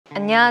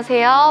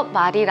안녕하세요.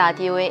 마리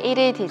라디오의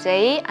 1일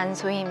DJ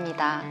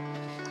안소희입니다.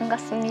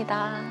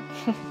 반갑습니다.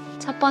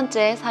 첫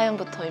번째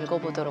사연부터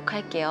읽어보도록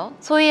할게요.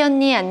 소희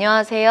언니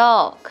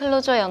안녕하세요.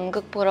 클로저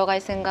연극 보러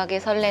갈 생각에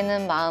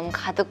설레는 마음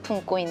가득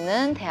품고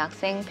있는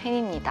대학생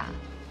팬입니다.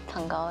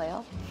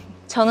 반가워요.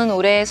 저는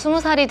올해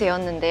 20살이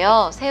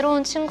되었는데요.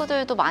 새로운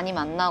친구들도 많이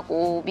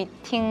만나고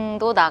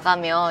미팅도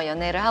나가며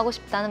연애를 하고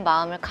싶다는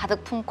마음을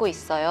가득 품고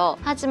있어요.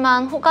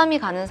 하지만 호감이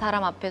가는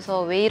사람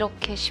앞에서 왜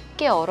이렇게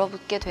쉽게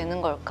얼어붙게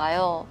되는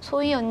걸까요?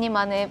 소희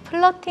언니만의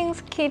플러팅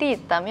스킬이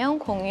있다면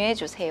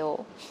공유해주세요.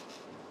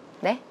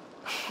 네?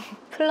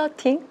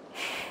 플러팅?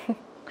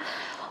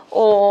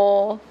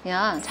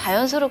 그냥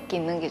자연스럽게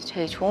있는 게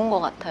제일 좋은 것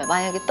같아요.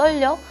 만약에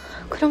떨려?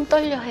 그럼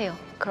떨려 해요.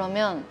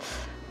 그러면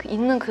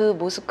있는 그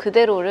모습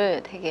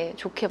그대로를 되게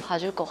좋게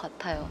봐줄 것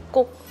같아요.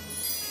 꼭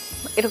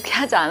이렇게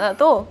하지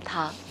않아도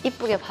다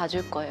이쁘게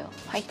봐줄 거예요.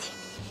 화이팅!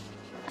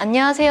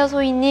 안녕하세요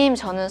소희님.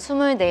 저는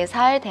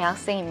 24살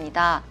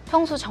대학생입니다.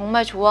 평소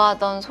정말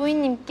좋아하던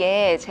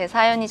소희님께 제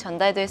사연이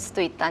전달될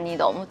수도 있다니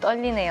너무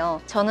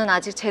떨리네요. 저는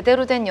아직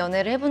제대로 된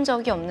연애를 해본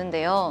적이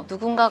없는데요.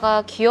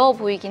 누군가가 귀여워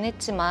보이긴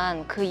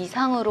했지만 그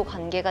이상으로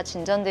관계가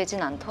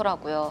진전되진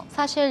않더라고요.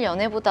 사실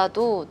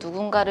연애보다도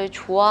누군가를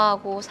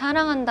좋아하고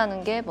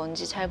사랑한다는 게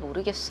뭔지 잘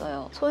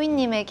모르겠어요.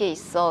 소희님에게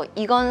있어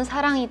이건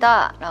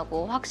사랑이다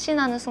라고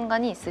확신하는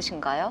순간이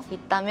있으신가요?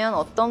 있다면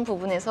어떤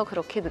부분에서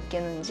그렇게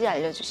느끼는지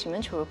알려주시면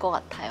좋을 것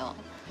같아요.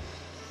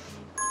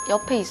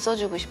 옆에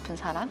있어주고 싶은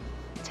사람?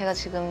 제가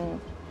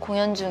지금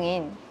공연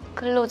중인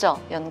클로저,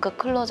 연극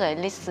클로저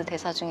앨리스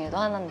대사 중에도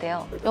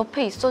하나인데요.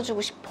 옆에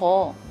있어주고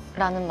싶어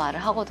라는 말을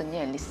하거든요,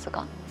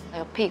 앨리스가.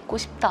 옆에 있고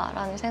싶다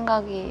라는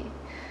생각이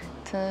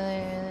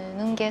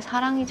드는 게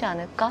사랑이지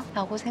않을까?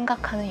 라고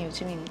생각하는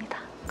요즘입니다.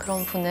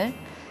 그런 분을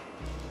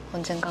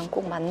언젠간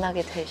꼭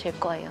만나게 되실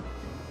거예요.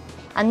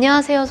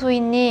 안녕하세요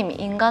소희님.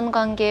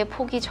 인간관계의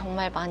폭이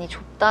정말 많이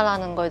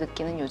좁다라는 걸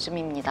느끼는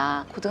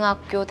요즘입니다.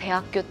 고등학교,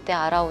 대학교 때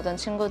알아오던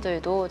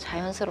친구들도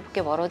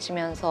자연스럽게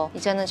멀어지면서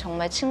이제는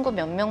정말 친구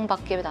몇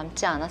명밖에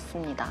남지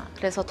않았습니다.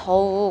 그래서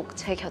더욱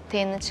제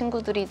곁에 있는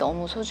친구들이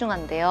너무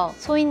소중한데요.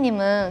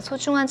 소희님은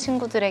소중한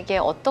친구들에게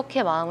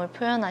어떻게 마음을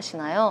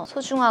표현하시나요?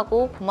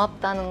 소중하고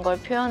고맙다는 걸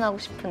표현하고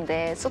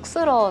싶은데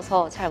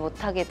쑥스러워서 잘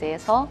못하게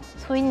돼서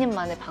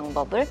소희님만의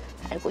방법을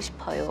알고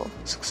싶어요.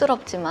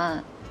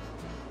 쑥스럽지만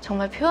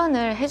정말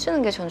표현을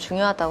해주는 게 전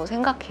중요하다고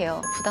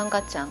생각해요. 부담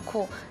갖지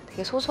않고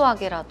되게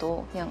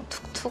소소하게라도 그냥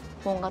툭툭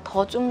뭔가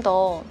좀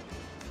더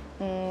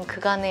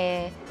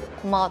그간에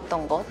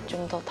고마웠던 것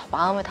좀 더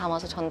마음을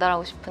담아서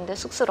전달하고 싶은데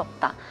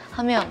쑥스럽다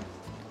하면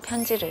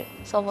편지를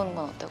써보는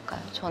건 어떨까요?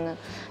 저는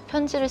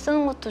편지를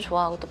쓰는 것도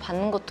좋아하고 또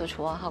받는 것도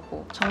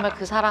좋아하고 정말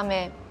그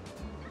사람의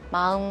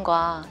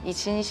마음과 이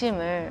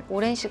진심을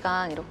오랜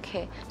시간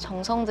이렇게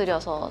정성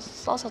들여서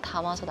써서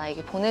담아서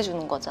나에게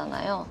보내주는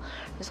거잖아요.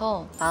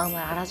 그래서 마음을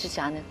알아주지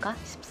않을까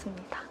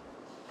싶습니다.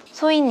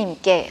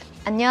 소희님께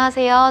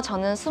안녕하세요.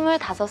 저는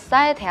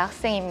 25살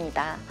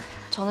대학생입니다.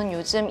 저는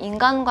요즘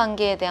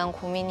인간관계에 대한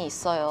고민이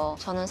있어요.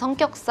 저는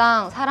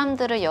성격상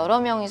사람들을 여러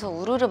명이서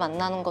우르르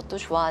만나는 것도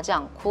좋아하지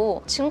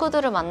않고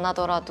친구들을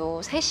만나더라도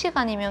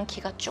 3시간이면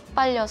기가 쭉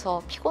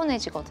빨려서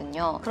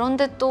피곤해지거든요.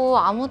 그런데 또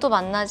아무도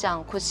만나지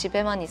않고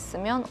집에만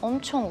있으면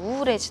엄청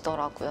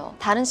우울해지더라고요.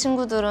 다른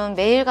친구들은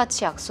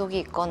매일같이 약속이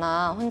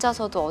있거나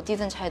혼자서도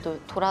어디든 잘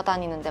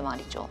돌아다니는데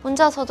말이죠.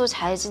 혼자서도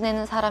잘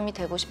지내는 사람이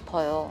되고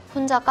싶어요.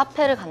 혼자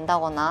카페를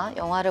간다거나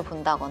영화를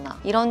본다거나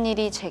이런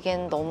일이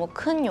제겐 너무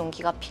큰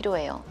용기가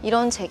필요해요.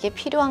 이런 제게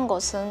필요한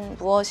것은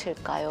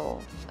무엇일까요?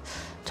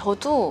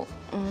 저도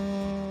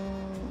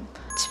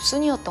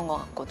집순이였던 것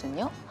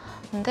같거든요.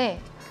 근데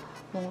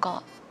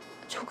뭔가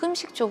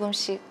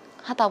조금씩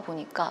하다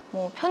보니까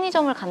뭐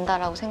편의점을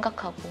간다라고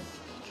생각하고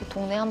이렇게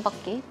동네 한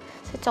바퀴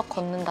슬쩍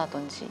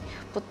걷는다든지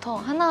부터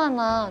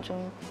하나하나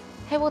좀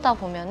해보다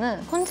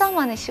보면은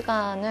혼자만의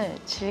시간을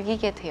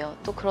즐기게 돼요.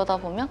 또 그러다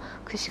보면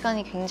그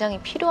시간이 굉장히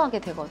필요하게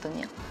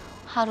되거든요.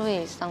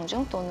 하루의 일상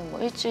중 또는 뭐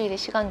일주일의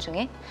시간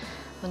중에.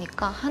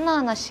 그러니까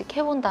하나하나씩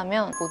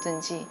해본다면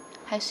뭐든지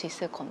할 수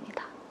있을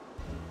겁니다.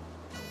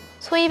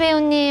 소희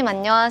배우님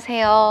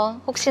안녕하세요.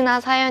 혹시나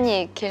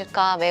사연이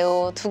읽힐까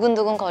매우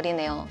두근두근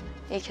거리네요.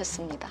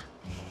 읽혔습니다.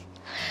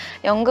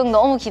 연극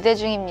너무 기대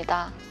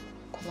중입니다.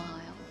 고마워요.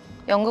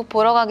 연극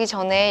보러 가기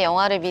전에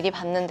영화를 미리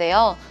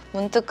봤는데요.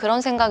 문득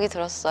그런 생각이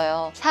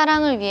들었어요.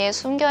 사랑을 위해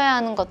숨겨야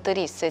하는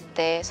것들이 있을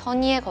때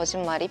선의의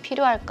거짓말이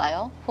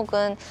필요할까요?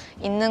 혹은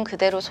있는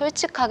그대로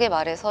솔직하게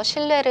말해서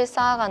신뢰를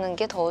쌓아가는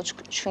게 더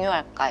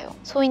중요할까요?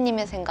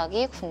 소희님의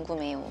생각이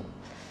궁금해요.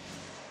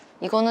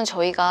 이거는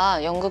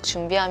저희가 연극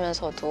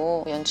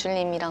준비하면서도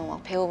연출님이랑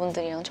막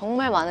배우분들이랑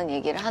정말 많은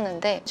얘기를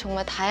하는데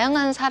정말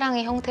다양한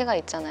사랑의 형태가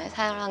있잖아요.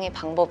 사랑의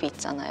방법이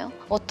있잖아요.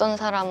 어떤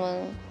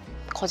사람은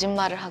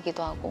거짓말을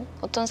하기도 하고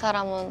어떤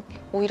사람은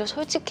오히려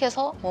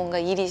솔직해서 뭔가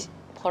일이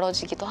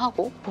벌어지기도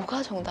하고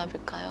뭐가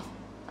정답일까요?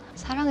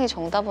 사랑의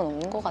정답은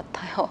없는 것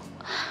같아요.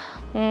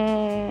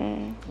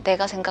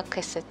 내가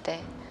생각했을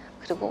때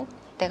그리고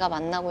내가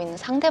만나고 있는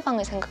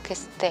상대방을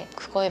생각했을 때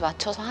그거에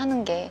맞춰서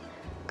하는 게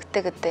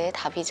그때그때의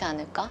답이지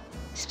않을까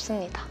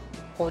싶습니다.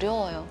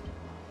 어려워요.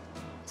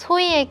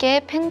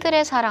 소희에게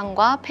팬들의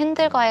사랑과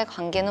팬들과의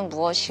관계는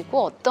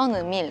무엇이고 어떤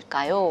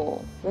의미일까요?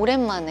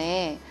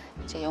 오랜만에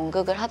이제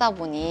연극을 하다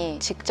보니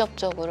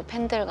직접적으로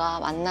팬들과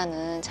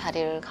만나는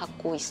자리를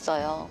갖고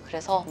있어요.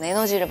 그래서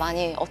에너지를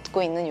많이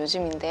얻고 있는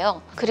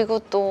요즘인데요. 그리고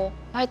또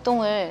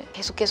활동을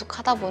계속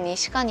하다 보니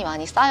시간이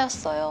많이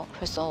쌓였어요.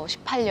 벌써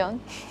 18년이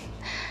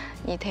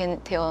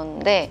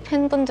되었는데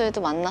팬분들도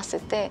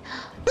만났을 때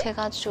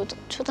제가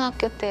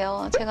초등학교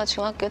때요, 제가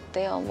중학교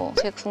때요, 뭐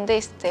제가 군대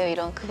있을 때요,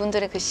 이런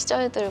그분들의 그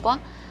시절들과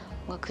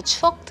뭔가 그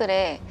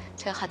추억들에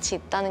제가 같이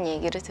있다는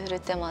얘기를 들을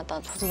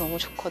때마다 저도 너무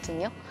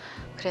좋거든요.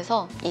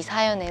 그래서 이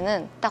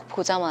사연에는 딱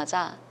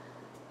보자마자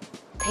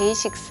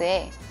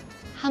데이식스의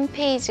한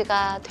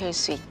페이지가 될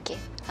수 있게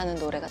라는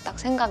노래가 딱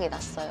생각이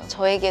났어요.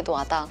 저에게도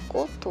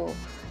와닿았고 또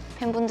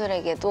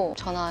팬분들에게도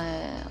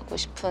전하고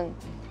싶은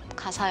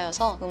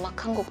가사여서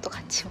음악 한 곡도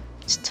같이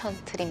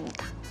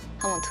추천드립니다.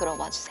 한번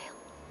들어봐 주세요.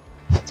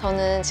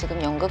 저는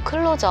지금 연극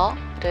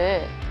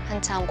클로저'를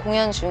한참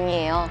공연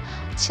중이에요.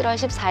 7월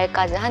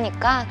 14일까지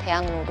하니까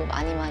대학로로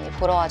많이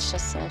보러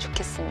와주셨으면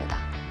좋겠습니다.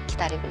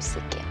 기다리고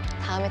있을게요.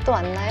 다음에 또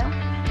만나요.